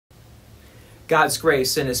God's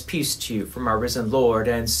grace and his peace to you from our risen Lord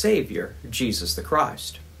and Savior, Jesus the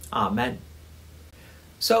Christ. Amen.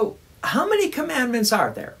 So, how many commandments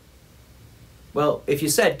are there? Well, if you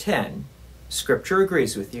said 10, Scripture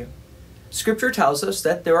agrees with you. Scripture tells us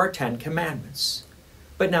that there are 10 commandments.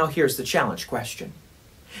 But now here's the challenge question.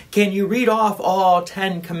 Can you read off all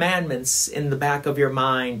 10 commandments in the back of your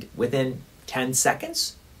mind within 10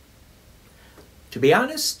 seconds? To be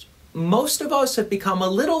honest, most of us have become a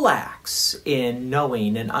little lax in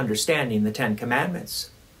knowing and understanding the 10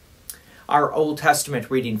 commandments. Our Old Testament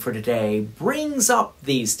reading for today brings up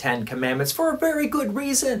these 10 commandments for a very good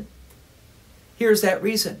reason. Here's that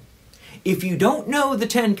reason. If you don't know the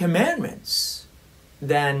 10 commandments,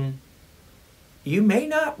 then you may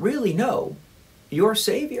not really know your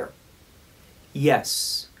Savior.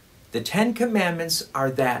 Yes, the 10 commandments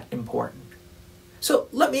are that important. So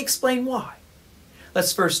let me explain why.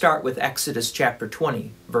 Let's first start with Exodus chapter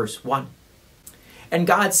 20, verse 1. And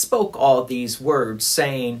God spoke all these words,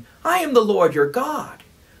 saying, I am the Lord your God,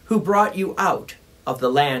 who brought you out of the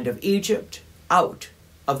land of Egypt, out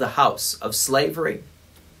of the house of slavery.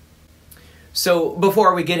 So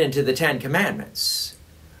before we get into the 10 commandments,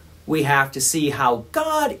 we have to see how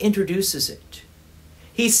God introduces it.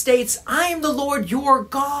 He states, I am the Lord your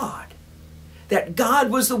God. That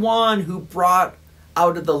God was the one who brought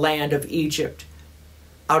out of the land of Egypt,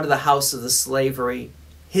 out of the house of the slavery,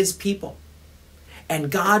 his people. And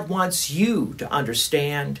God wants you to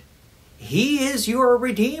understand he is your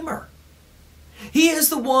Redeemer. He is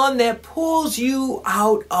the one that pulls you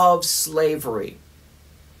out of slavery.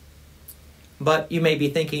 But you may be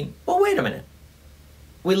thinking, well, wait a minute.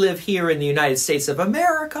 We live here in the United States of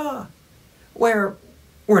America, where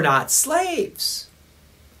we're not slaves.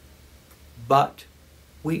 But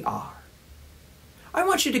we are. I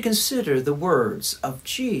want you to consider the words of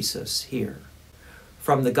Jesus here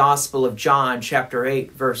from the Gospel of John, chapter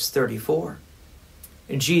 8, verse 34.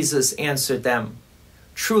 And Jesus answered them,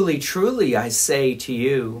 Truly, truly, I say to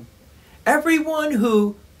you, everyone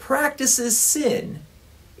who practices sin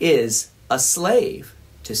is a slave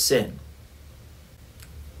to sin.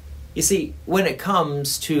 You see, when it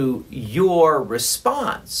comes to your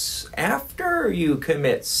response after you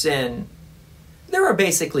commit sin, there are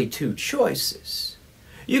basically two choices.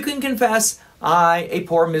 You can confess, I, a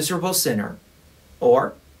poor miserable sinner,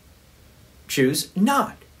 or choose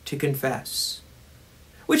not to confess,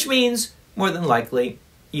 which means, more than likely,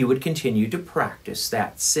 you would continue to practice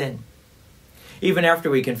that sin. Even after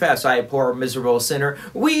we confess, I, a poor miserable sinner,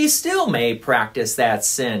 we still may practice that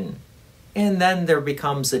sin. And then there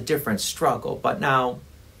becomes a different struggle. But now,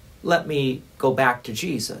 let me go back to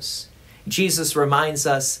Jesus. Jesus reminds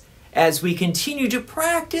us, as we continue to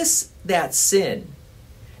practice that sin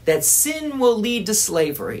will lead to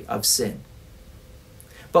slavery of sin.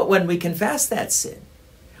 But when we confess that sin,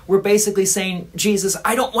 we're basically saying, Jesus,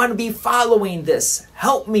 I don't want to be following this.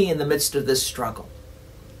 Help me in the midst of this struggle.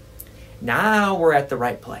 Now we're at the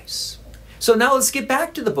right place. So now let's get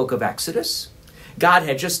back to the book of Exodus. God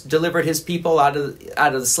had just delivered his people out of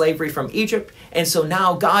the slavery from Egypt. And so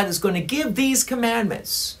now God is going to give these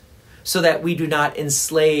commandments so that we do not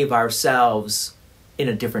enslave ourselves in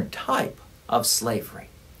a different type of slavery.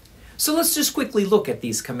 So let's just quickly look at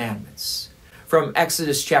these commandments. From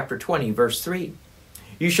Exodus chapter 20, verse 3.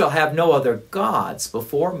 You shall have no other gods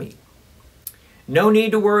before me. No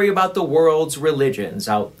need to worry about the world's religions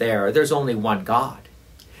out there. There's only one God.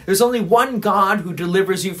 There's only one God who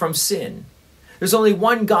delivers you from sin. There's only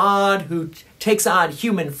one God who takes on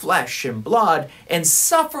human flesh and blood and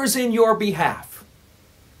suffers in your behalf.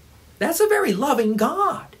 That's a very loving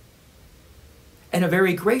God and a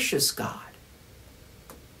very gracious God.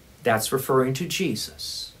 That's referring to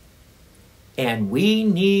Jesus. And we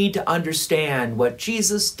need to understand what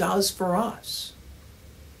Jesus does for us.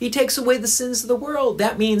 He takes away the sins of the world.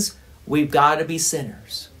 That means we've got to be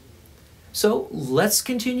sinners. So let's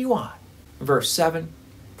continue on. Verse 7.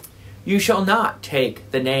 You shall not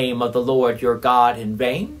take the name of the Lord your God in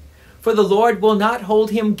vain, for the Lord will not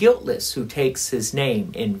hold him guiltless who takes his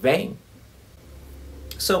name in vain.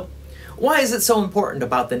 So, why is it so important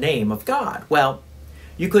about the name of God? Well,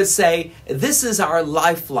 you could say, this is our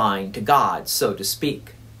lifeline to God, so to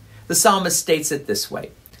speak. The psalmist states it this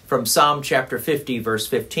way, from Psalm chapter 50, verse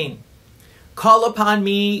 15. Call upon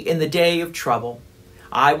me in the day of trouble.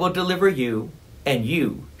 I will deliver you, and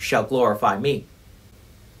you shall glorify me.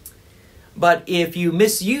 But if you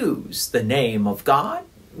misuse the name of God,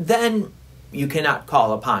 then you cannot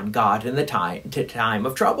call upon God in the time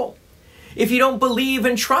of trouble. If you don't believe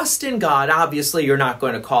and trust in God, obviously you're not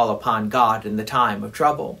going to call upon God in the time of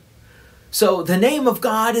trouble. So the name of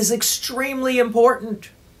God is extremely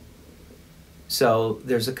important. So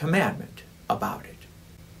there's a commandment about it.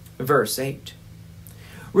 Verse 8.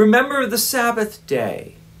 Remember the Sabbath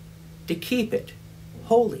day to keep it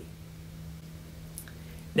holy.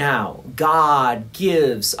 Now, God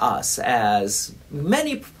gives us as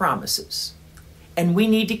many promises, and we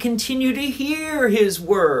need to continue to hear his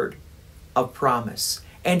word of promise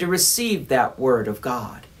and to receive that word of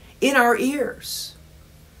God in our ears.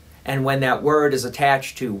 And when that word is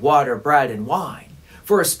attached to water, bread, and wine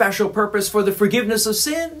for a special purpose for the forgiveness of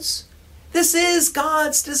sins, this is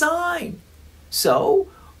God's design. So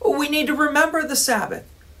we need to remember the Sabbath.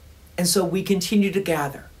 And so we continue to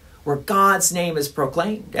gather where God's name is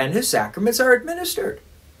proclaimed and his sacraments are administered,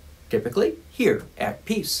 typically here at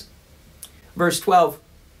peace. Verse 12,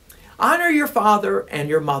 honor your father and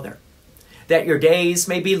your mother, that your days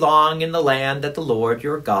may be long in the land that the Lord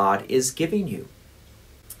your God is giving you.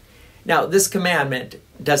 Now, this commandment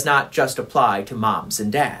does not just apply to moms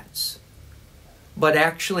and dads, but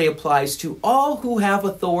actually applies to all who have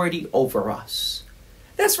authority over us.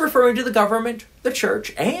 That's referring to the government, the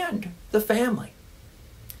church, and the family.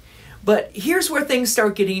 But here's where things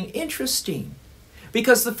start getting interesting,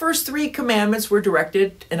 because the first 3 commandments were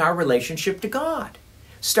directed in our relationship to God.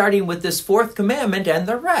 Starting with this 4th commandment and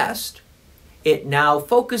the rest, it now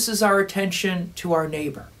focuses our attention to our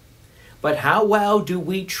neighbor. But how well do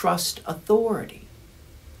we trust authority?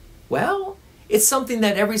 Well, it's something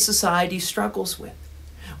that every society struggles with.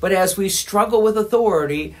 But as we struggle with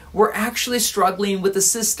authority, we're actually struggling with the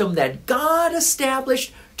system that God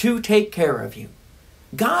established to take care of you.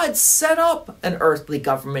 God set up an earthly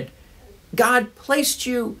government. God placed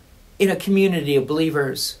you in a community of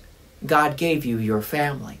believers. God gave you your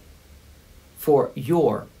family for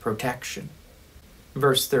your protection.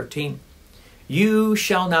 Verse 13, you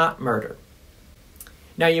shall not murder.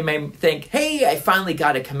 Now you may think, hey, I finally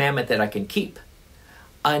got a commandment that I can keep.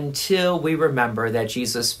 Until we remember that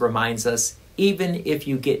Jesus reminds us, even if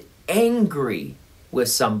you get angry with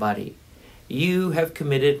somebody, you have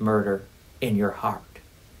committed murder in your heart.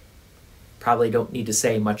 Probably don't need to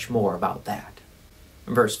say much more about that.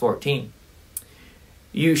 Verse 14,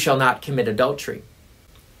 you shall not commit adultery.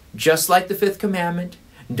 Just like the 5th commandment,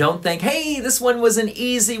 don't think, hey, this one was an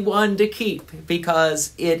easy one to keep,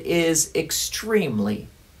 because it is extremely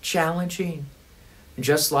challenging.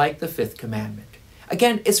 Just like the 5th commandment.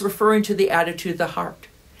 Again, it's referring to the attitude of the heart.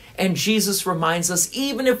 And Jesus reminds us,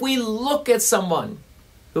 even if we look at someone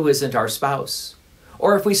who isn't our spouse,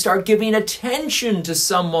 or if we start giving attention to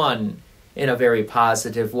someone in a very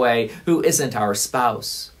positive way who isn't our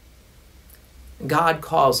spouse, God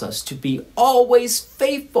calls us to be always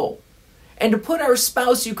faithful and to put our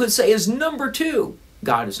spouse, you could say, as number 2.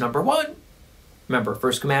 God is number 1. Remember,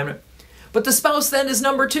 1st commandment. But the spouse then is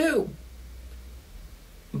number 2.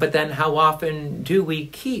 But then how often do we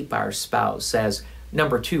keep our spouse as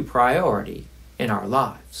number 2 priority in our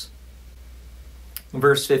lives?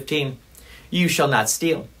 Verse 15, you shall not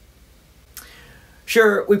steal.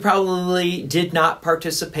 Sure, we probably did not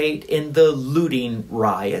participate in the looting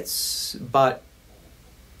riots, but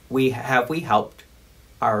we helped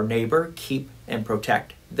our neighbor keep and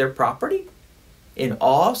protect their property in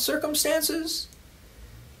all circumstances?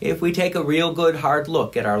 If we take a real good hard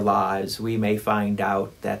look at our lives, we may find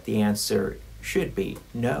out that the answer should be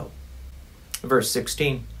no. Verse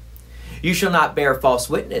 16, you shall not bear false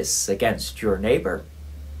witness against your neighbor.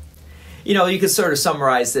 You know, you could sort of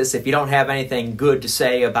summarize this. If you don't have anything good to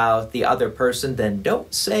say about the other person, then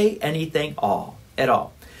don't say anything at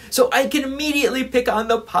all. So I can immediately pick on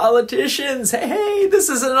the politicians. Hey, this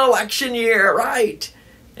is an election year, right?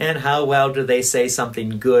 And how well do they say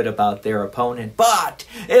something good about their opponent? But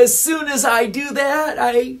as soon as I do that,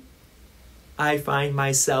 I find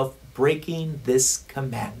myself breaking this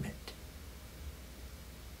commandment.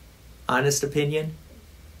 Honest opinion,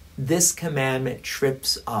 this commandment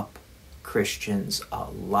trips up Christians a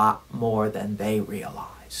lot more than they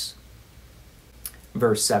realize.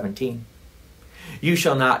 Verse 17, you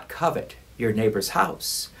shall not covet your neighbor's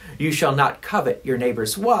house. You shall not covet your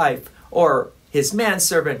neighbor's wife, or his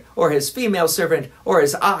manservant, or his female servant, or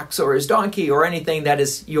his ox, or his donkey, or anything that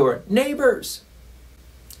is your neighbor's.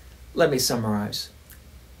 Let me summarize.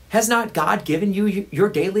 Has not God given you your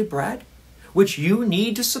daily bread, which you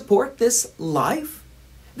need to support this life?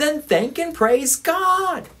 Then thank and praise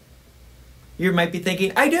God. You might be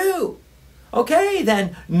thinking, I do. Okay,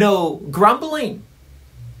 then no grumbling.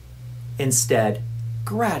 Instead,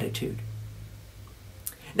 gratitude.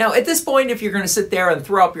 Now, at this point, if you're going to sit there and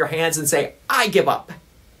throw up your hands and say, I give up,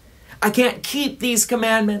 I can't keep these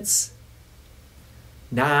commandments,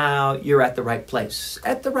 now you're at the right place,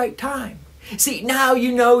 at the right time. See, now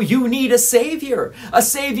you know you need a Savior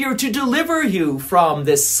to deliver you from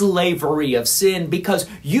this slavery of sin because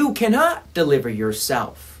you cannot deliver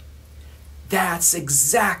yourself. That's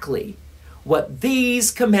exactly what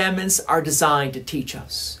these commandments are designed to teach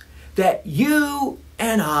us. That you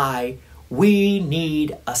and I, we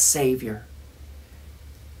need a Savior.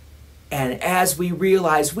 And as we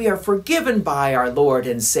realize we are forgiven by our Lord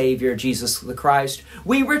and Savior, Jesus the Christ,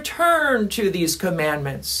 we return to these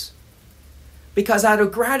commandments. Because out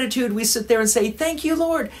of gratitude, we sit there and say, thank you,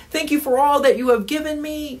 Lord. Thank you for all that you have given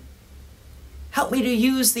me. Help me to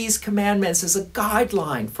use these commandments as a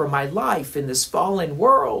guideline for my life in this fallen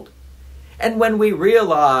world. And when we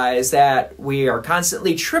realize that we are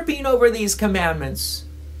constantly tripping over these commandments,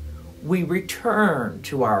 we return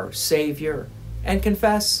to our Savior and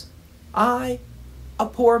confess, I, a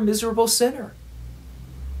poor, miserable sinner.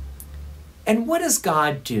 And what does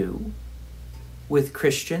God do with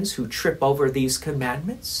Christians who trip over these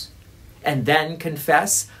commandments and then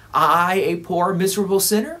confess, I, a poor, miserable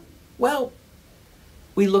sinner? Well,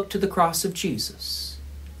 we look to the cross of Jesus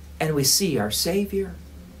and we see our Savior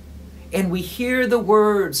and we hear the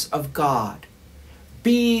words of God,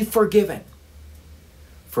 be forgiven,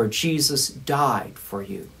 for Jesus died for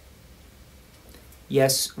you.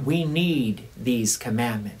 Yes, we need these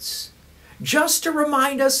commandments just to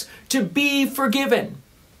remind us to be forgiven,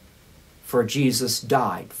 for Jesus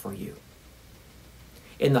died for you.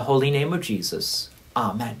 In the holy name of Jesus,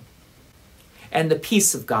 amen. And the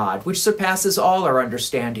peace of God, which surpasses all our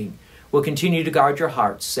understanding, will continue to guard your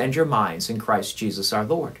hearts and your minds in Christ Jesus our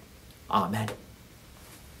Lord. Amen.